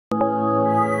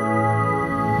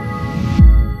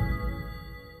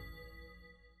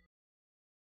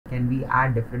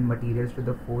add different materials to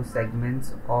the 4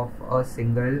 segments of a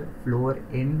single floor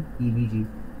in PBG?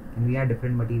 Can we add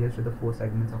different materials to the 4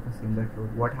 segments of a single floor?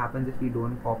 What happens if we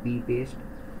don't copy paste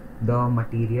the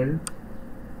material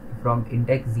from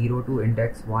index 0 to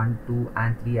index 1, 2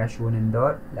 and 3 as shown in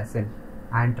the lesson,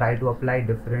 and try to apply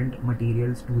different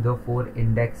materials to the 4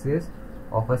 indexes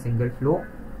of a single floor?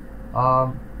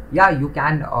 Yeah, you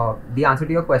can. The answer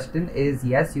to your question is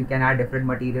yes, you can add different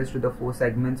materials to the 4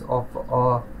 segments of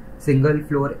a single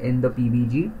floor in the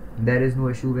PBG. There is no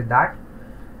issue with that.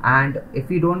 And if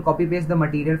we don't copy paste the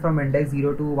material from index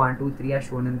 0 to 1, 2, 3 as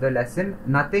shown in the lesson,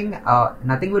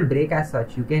 nothing will break as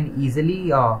such. You can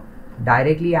easily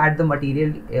directly add the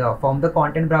material from the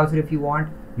content browser. If you want,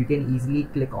 you can easily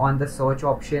click on the search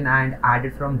option and add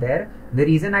it from there. The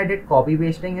reason I did copy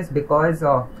pasting is because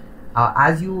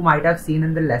as you might have seen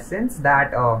in the lessons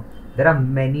that there are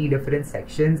many different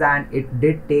sections, and it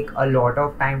did take a lot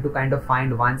of time to kind of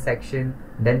find one section,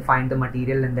 then find the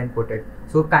material and then put it.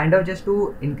 So kind of just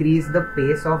to increase the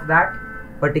pace of that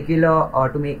particular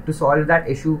to solve that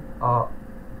issue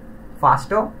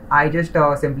faster, I just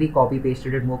simply copy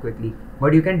pasted it more quickly.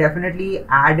 But you can definitely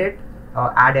add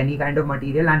any kind of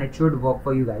material and it should work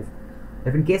for you guys.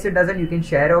 If in case it doesn't, you can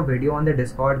share a video on the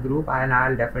Discord group and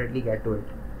I'll definitely get to it.